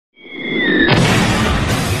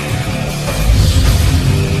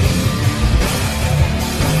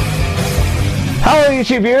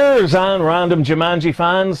YouTube viewers and random Jumanji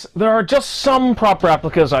fans, there are just some prop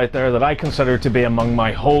replicas out there that I consider to be among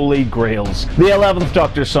my holy grails. The 11th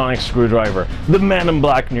Doctor Sonic Screwdriver, the Men in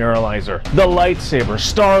Black Neuralizer, the Lightsaber,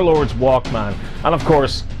 Star-Lord's Walkman, and of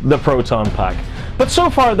course, the Proton Pack. But so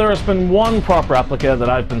far there has been one prop replica that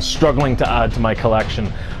I've been struggling to add to my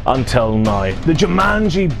collection until now, the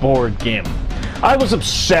Jumanji board game. I was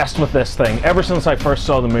obsessed with this thing ever since I first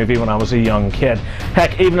saw the movie when I was a young kid.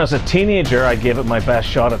 Heck, even as a teenager I gave it my best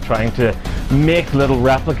shot at trying to make little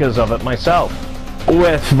replicas of it myself,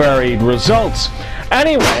 with varied results.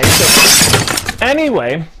 Anyway,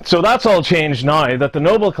 so that's all changed now that the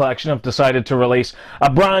Noble Collection have decided to release a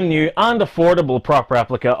brand new and affordable prop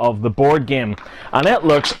replica of the board game, and it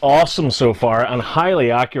looks awesome so far and highly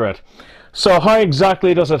accurate. So how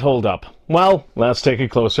exactly does it hold up? Well, let's take a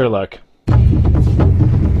closer look.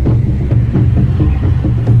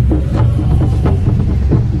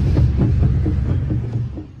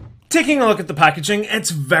 Taking a look at the packaging,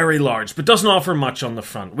 it's very large, but doesn't offer much on the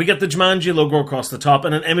front. We get the Jumanji logo across the top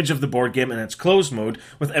and an image of the board game in its closed mode,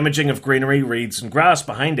 with imaging of greenery, reeds and grass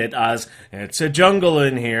behind it as it's a jungle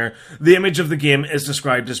in here. The image of the game is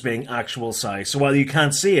described as being actual size, so while you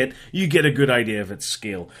can't see it, you get a good idea of its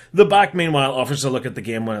scale. The back, meanwhile, offers a look at the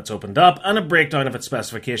game when it's opened up, and a breakdown of its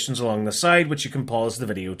specifications along the side, which you can pause the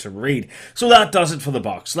video to read. So that does it for the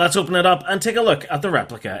box. Let's open it up and take a look at the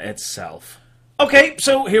replica itself. Okay,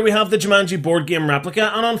 so here we have the Jumanji board game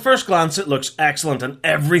replica, and on first glance it looks excellent and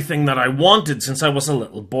everything that I wanted since I was a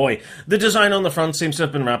little boy. The design on the front seems to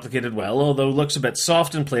have been replicated well, although it looks a bit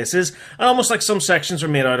soft in places, and almost like some sections are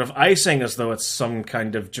made out of icing, as though it's some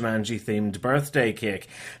kind of Jumanji-themed birthday cake.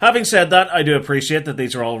 Having said that, I do appreciate that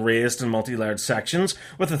these are all raised and multi-layered sections,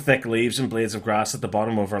 with the thick leaves and blades of grass at the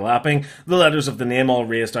bottom overlapping, the letters of the name all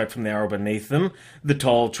raised out from the arrow beneath them, the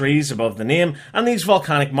tall trees above the name, and these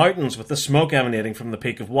volcanic mountains with the smoke emanating from the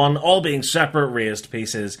peak of one, all being separate raised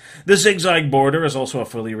pieces. The zigzag border is also a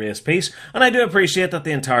fully raised piece, and I do appreciate that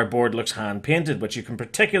the entire board looks hand-painted, which you can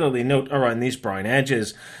particularly note around these brown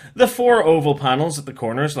edges. The four oval panels at the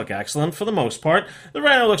corners look excellent for the most part. The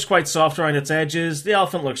rhino looks quite soft around its edges, the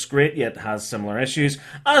elephant looks great yet has similar issues,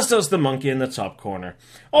 as does the monkey in the top corner.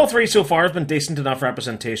 All three so far have been decent enough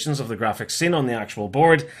representations of the graphics seen on the actual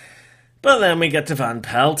board. But then we get to Van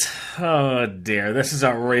Pelt. Oh dear, this is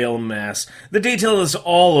a real mess. The detail is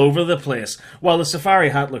all over the place. While the safari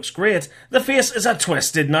hat looks great, the face is a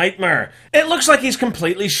twisted nightmare. It looks like he's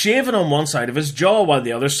completely shaven on one side of his jaw, while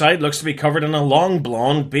the other side looks to be covered in a long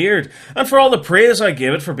blonde beard. And for all the praise I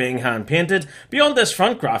gave it for being hand-painted, beyond this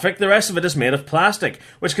front graphic, the rest of it is made of plastic,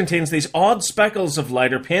 which contains these odd speckles of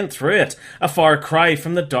lighter paint through it, a far cry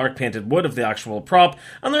from the dark painted wood of the actual prop,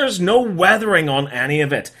 and there is no weathering on any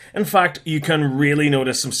of it. In fact, you can really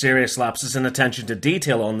notice some serious lapses in attention to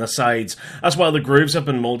detail on the sides, as while the grooves have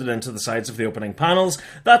been moulded into the sides of the opening panels,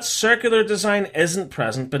 that circular design isn't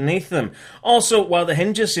present beneath them. Also, while the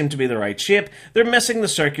hinges seem to be the right shape, they're missing the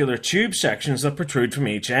circular tube sections that protrude from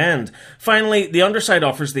each end. Finally, the underside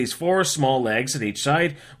offers these four small legs at each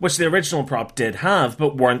side, which the original prop did have,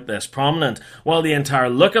 but weren't this prominent, while the entire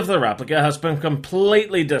look of the replica has been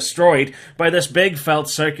completely destroyed by this big felt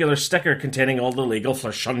circular sticker containing all the legal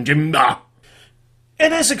flashunjimba.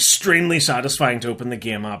 It is extremely satisfying to open the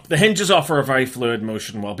game up. The hinges offer a very fluid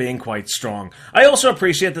motion while being quite strong. I also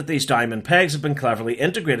appreciate that these diamond pegs have been cleverly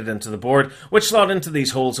integrated into the board, which slot into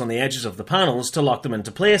these holes on the edges of the panels to lock them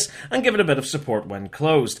into place and give it a bit of support when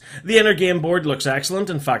closed. The inner game board looks excellent,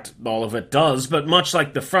 in fact all of it does, but much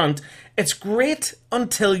like the front, it's great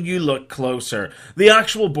until you look closer. The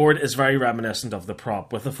actual board is very reminiscent of the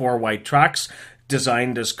prop, with the four white tracks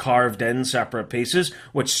designed as carved-in separate pieces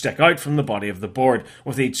which stick out from the body of the board,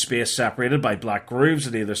 with each space separated by black grooves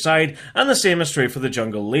at either side, and the same is true for the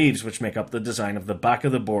jungle leaves which make up the design of the back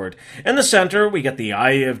of the board. In the centre we get the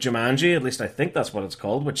Eye of Jumanji, at least I think that's what it's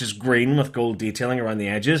called, which is green with gold detailing around the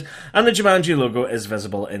edges, and the Jumanji logo is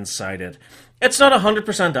visible inside it. It's not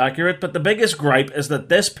 100% accurate, but the biggest gripe is that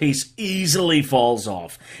this piece easily falls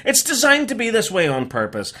off. It's designed to be this way on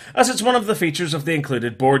purpose, as it's one of the features of the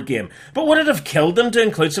included board game. But would it have killed them to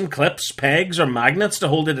include some clips, pegs, or magnets to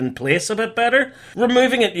hold it in place a bit better?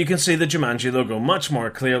 Removing it, you can see the Jumanji logo much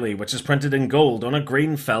more clearly, which is printed in gold on a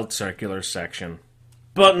green felt circular section.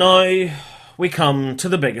 But now we come to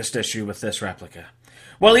the biggest issue with this replica.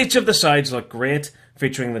 While each of the sides look great,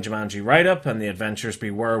 featuring the Jumanji write-up and the Adventures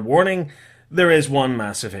Beware warning, there is one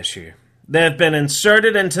massive issue. They've been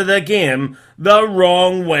inserted into the game the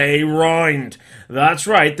wrong way round. That's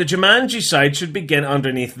right, the Jumanji side should begin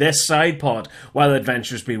underneath this side pod, while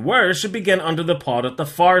Adventures Beware should begin under the pod at the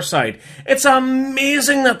far side. It's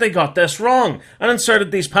amazing that they got this wrong, and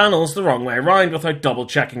inserted these panels the wrong way round without double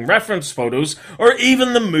checking reference photos, or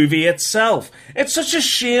even the movie itself. It's such a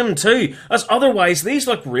shame too, as otherwise these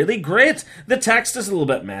look really great. The text is a little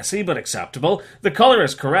bit messy, but acceptable, the colour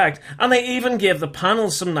is correct, and they even gave the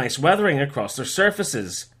panels some nice weathering across their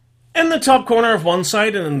surfaces. In the top corner of one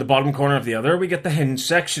side and in the bottom corner of the other, we get the hinged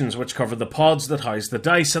sections which cover the pods that house the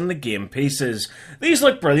dice and the game pieces. These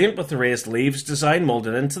look brilliant with the raised leaves design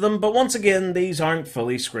moulded into them, but once again, these aren't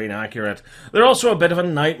fully screen accurate. They're also a bit of a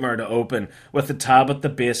nightmare to open, with the tab at the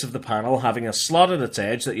base of the panel having a slot at its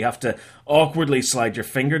edge that you have to awkwardly slide your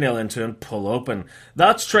fingernail into and pull open.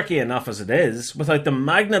 That's tricky enough as it is, without the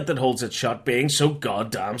magnet that holds it shut being so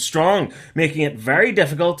goddamn strong, making it very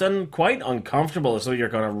difficult and quite uncomfortable, as though you're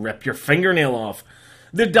going to rip your fingernail off.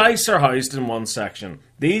 The dice are housed in one section.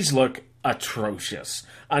 These look atrocious,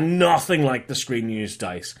 and nothing like the screen-used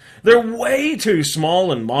dice. They're way too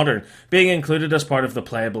small and modern, being included as part of the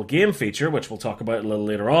playable game feature, which we'll talk about a little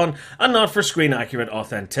later on, and not for screen-accurate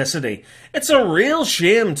authenticity. It's a real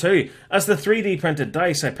shame too, as the 3D printed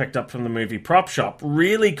dice I picked up from the movie prop shop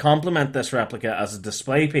really complement this replica as a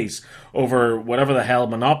display piece, over whatever the hell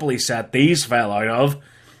Monopoly set these fell out of.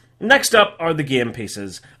 Next up are the game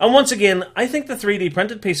pieces, and once again, I think the 3D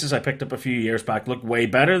printed pieces I picked up a few years back look way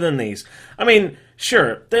better than these. I mean,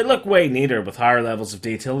 sure, they look way neater with higher levels of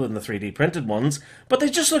detail than the 3D printed ones, but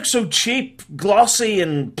they just look so cheap, glossy,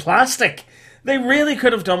 and plastic. They really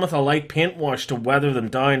could have done with a light paint wash to weather them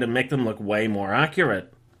down and make them look way more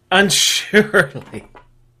accurate. And surely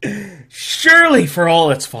for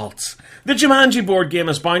all its faults, the Jumanji board game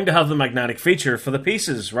is bound to have the magnetic feature for the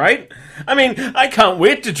pieces, right? I mean, I can't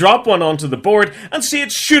wait to drop one onto the board and see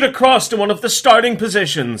it shoot across to one of the starting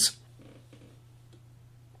positions.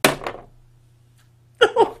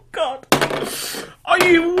 Oh, God. Are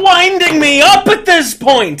you winding me up at this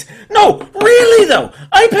point? No, really though.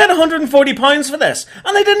 I paid £140 for this,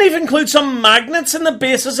 and they didn't even include some magnets in the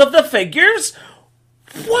bases of the figures?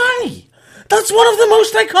 Why? That's one of the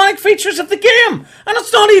most iconic features of the game, and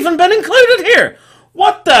it's not even been included here.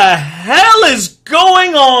 What the hell is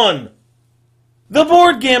going on? The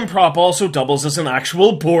board game prop also doubles as an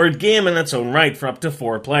actual board game in its own right for up to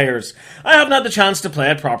 4 players. I haven't had the chance to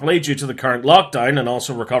play it properly due to the current lockdown and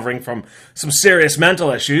also recovering from some serious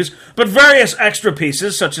mental issues, but various extra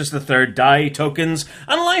pieces such as the third die, tokens,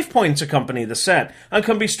 and life points accompany the set and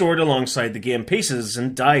can be stored alongside the game pieces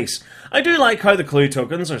and dice. I do like how the clue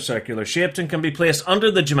tokens are circular shaped and can be placed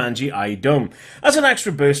under the Jumanji eye dome. As an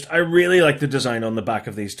extra boost, I really like the design on the back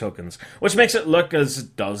of these tokens, which makes it look as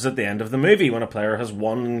it does at the end of the movie when a player has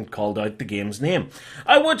won and called out the game's name.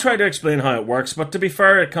 I would try to explain how it works, but to be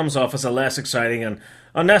fair, it comes off as a less exciting and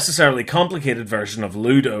unnecessarily complicated version of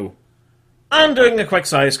Ludo. And doing a quick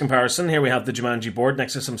size comparison, here we have the Jumanji board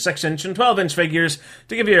next to some 6-inch and 12-inch figures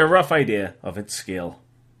to give you a rough idea of its scale.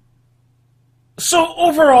 So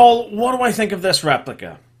overall, what do I think of this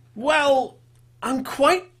replica? Well, I'm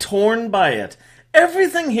quite torn by it.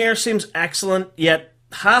 Everything here seems excellent, yet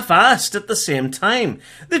half-assed at the same time.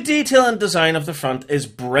 The detail and design of the front is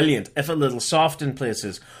brilliant, if a little soft in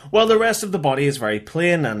places, while the rest of the body is very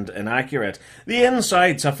plain and inaccurate. The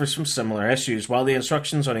inside suffers from similar issues, while the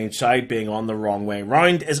instructions on each side being on the wrong way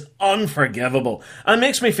round is unforgivable, and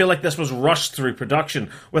makes me feel like this was rushed through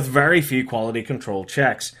production, with very few quality control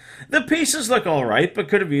checks. The pieces look alright, but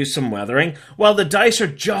could have used some weathering, while the dice are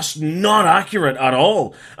just not accurate at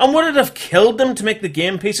all. And would it have killed them to make the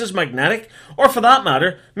game pieces magnetic? Or for that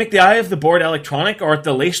matter, make the eye of the board electronic or at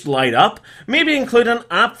the least light up? Maybe include an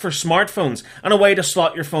app for smartphones and a way to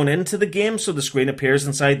slot your phone into the game so the screen appears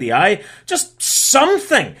inside the eye? Just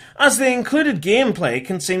something, as the included gameplay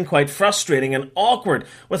can seem quite frustrating and awkward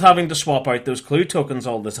with having to swap out those clue tokens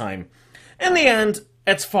all the time. In the end,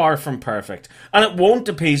 it's far from perfect, and it won't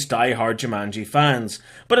appease die-hard Jumanji fans,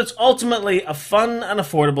 but it's ultimately a fun and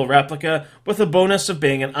affordable replica with the bonus of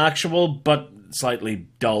being an actual but slightly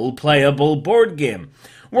dull playable board game.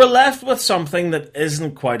 We're left with something that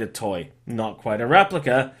isn't quite a toy, not quite a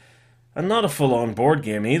replica, and not a full-on board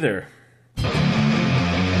game either.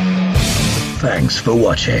 Thanks for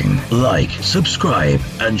watching. Like, subscribe,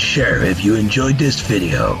 and share if you enjoyed this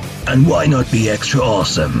video. And why not be extra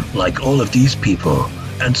awesome like all of these people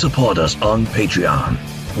and support us on Patreon.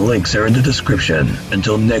 Links are in the description.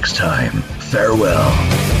 Until next time, farewell.